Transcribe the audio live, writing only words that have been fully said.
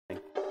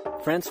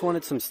France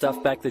wanted some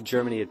stuff back that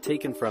Germany had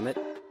taken from it,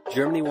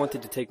 Germany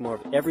wanted to take more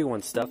of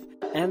everyone's stuff,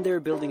 and they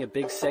were building a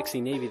big sexy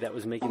navy that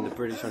was making the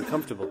British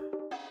uncomfortable.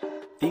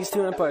 These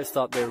two empires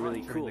thought they were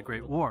really cool. During the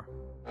Great War.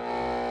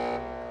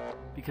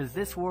 Because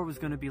this war was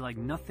going to be like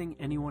nothing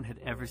anyone had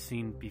ever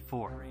seen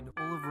before. Drained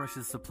all of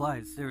Russia's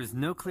supplies. There was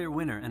no clear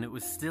winner, and it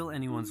was still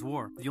anyone's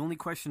war. The only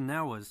question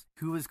now was,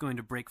 who was going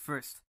to break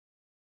first?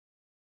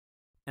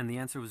 And the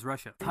answer was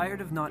Russia. Tired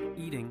of not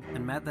eating,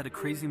 and mad that a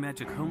crazy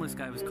magic homeless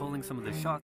guy was calling some of the shots,